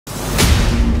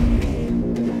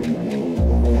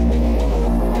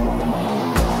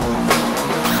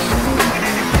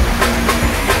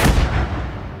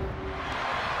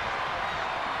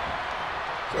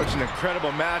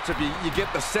incredible matchup. You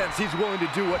get the sense he's willing to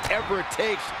do whatever it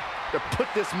takes to put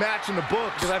this match in the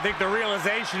books. Because I think the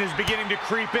realization is beginning to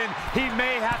creep in. He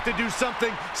may have to do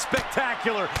something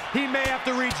spectacular. He may have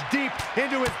to reach deep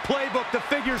into his playbook to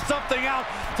figure something out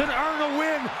to earn a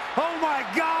win. Oh my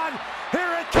God,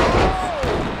 here it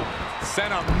comes.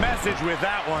 Sent a message with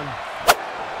that one.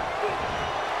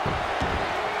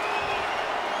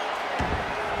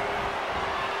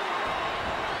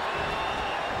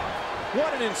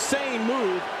 What an insane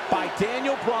move by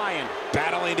Daniel Bryan,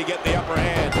 battling to get the upper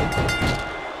hand.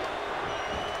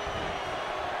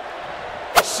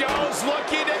 Show's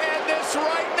looking to end this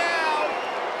right now.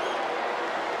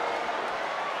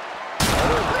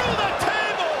 Through the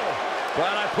table.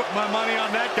 Glad I put my money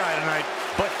on that guy tonight.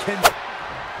 But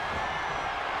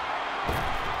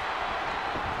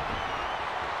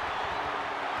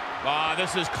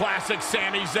this is classic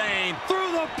Sami Zayn.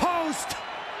 through the post.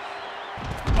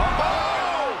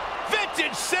 Oh!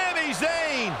 Vintage Sami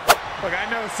Zayn! Look, I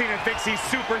know Cena thinks he's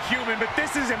superhuman, but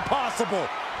this is impossible.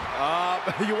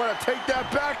 You want to take that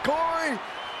back, Corey?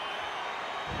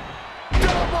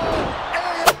 Double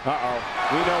A! Uh-oh.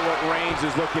 We know what Reigns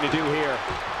is looking to do here.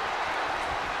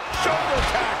 Shoulder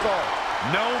tackle!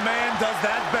 No man does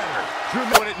that better. Drew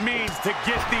knows what it means to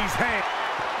get these hands.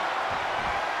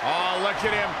 Oh, look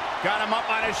at him. Got him up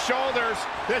on his shoulders.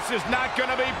 This is not going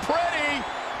to be pretty.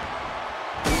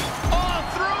 Oh,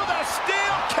 through the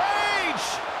steel cage.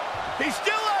 He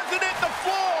still hasn't hit the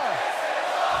floor.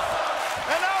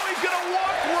 And now he's going to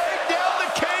walk right down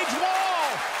the cage wall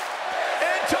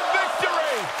into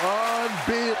victory.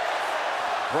 Unbeat.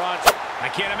 Bronze.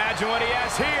 I can't imagine what he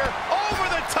has here. Over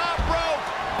the top rope.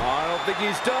 I don't think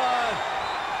he's done.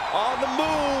 On the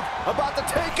move. About to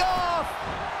take off.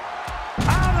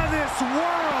 Out of this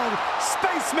world,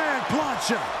 Spaceman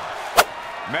Plancha.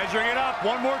 Measuring it up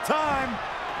one more time.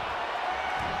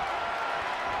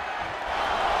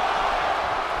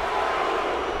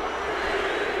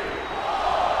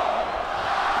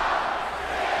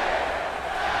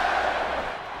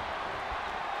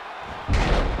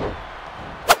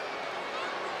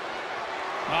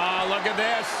 Oh, look at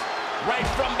this. Right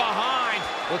from behind.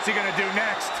 What's he gonna do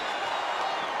next?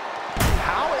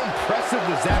 How impressive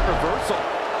was that reversal?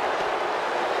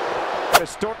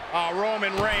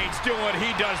 Roman Reigns doing what he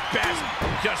does best,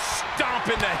 just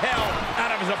stomping the hell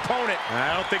out of his opponent.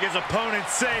 I don't think his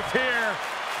opponent's safe here.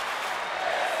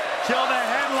 Kill the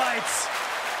headlights.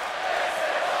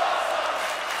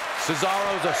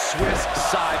 Cesaro's a Swiss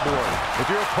cyborg. If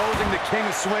you're opposing the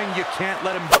King's swing, you can't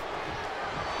let him.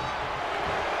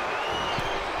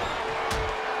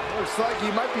 Looks like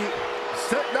he might be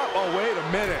setting up. Oh, wait a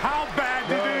minute. How bad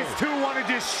do these two want to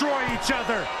destroy each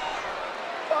other?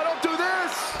 Oh, don't do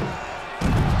this.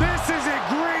 This is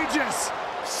egregious.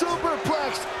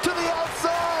 Superplex to the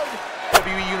outside.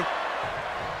 WWE.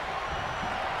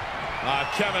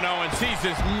 Kevin Owens, he's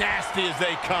as nasty as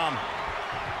they come.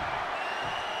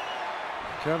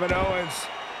 Kevin Owens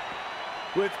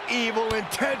with evil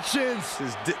intentions.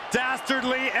 His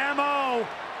dastardly MO.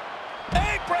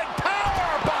 Apron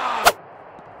powerbomb.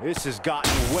 This has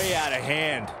gotten way out of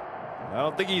hand. I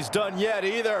don't think he's done yet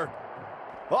either.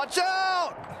 Watch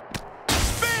out!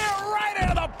 Spear right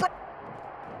into the...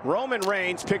 Roman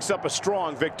Reigns picks up a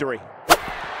strong victory.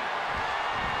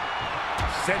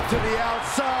 Sent to the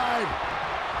outside.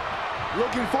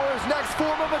 Looking for his next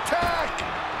form of attack.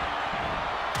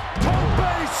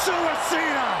 Tope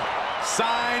Suicida.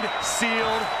 Signed,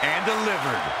 sealed, and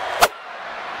delivered.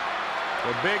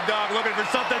 The big dog looking for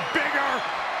something bigger.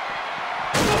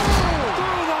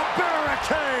 Through the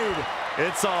barricade.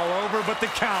 It's all over but the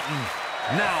counting.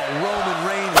 Now Roman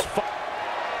Reigns.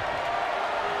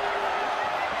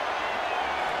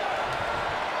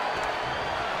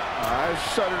 I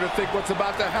shudder to think what's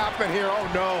about to happen here. Oh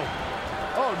no.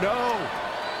 Oh no.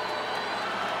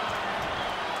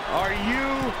 Are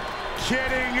you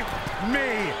kidding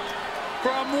me?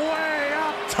 From way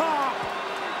up top.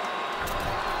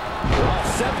 Oh,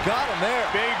 Seth got him there.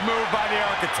 Big move by the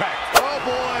architect. Oh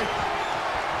boy.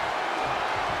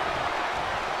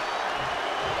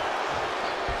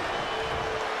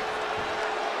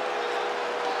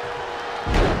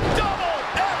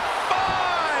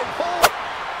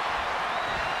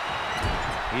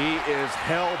 He is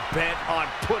hell-bent on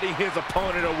putting his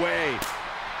opponent away.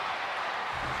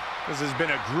 This has been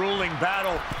a grueling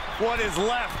battle. What is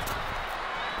left?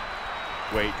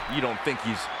 Wait, you don't think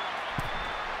he's...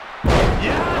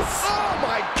 Yes! Oh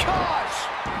my gosh!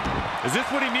 Is this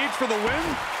what he needs for the win?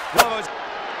 Well,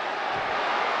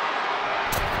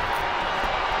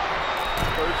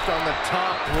 perched on the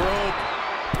top rope.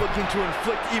 looking to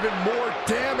inflict even more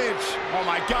damage. Oh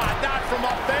my God, not from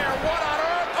up there. What on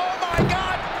earth? Oh my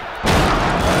God!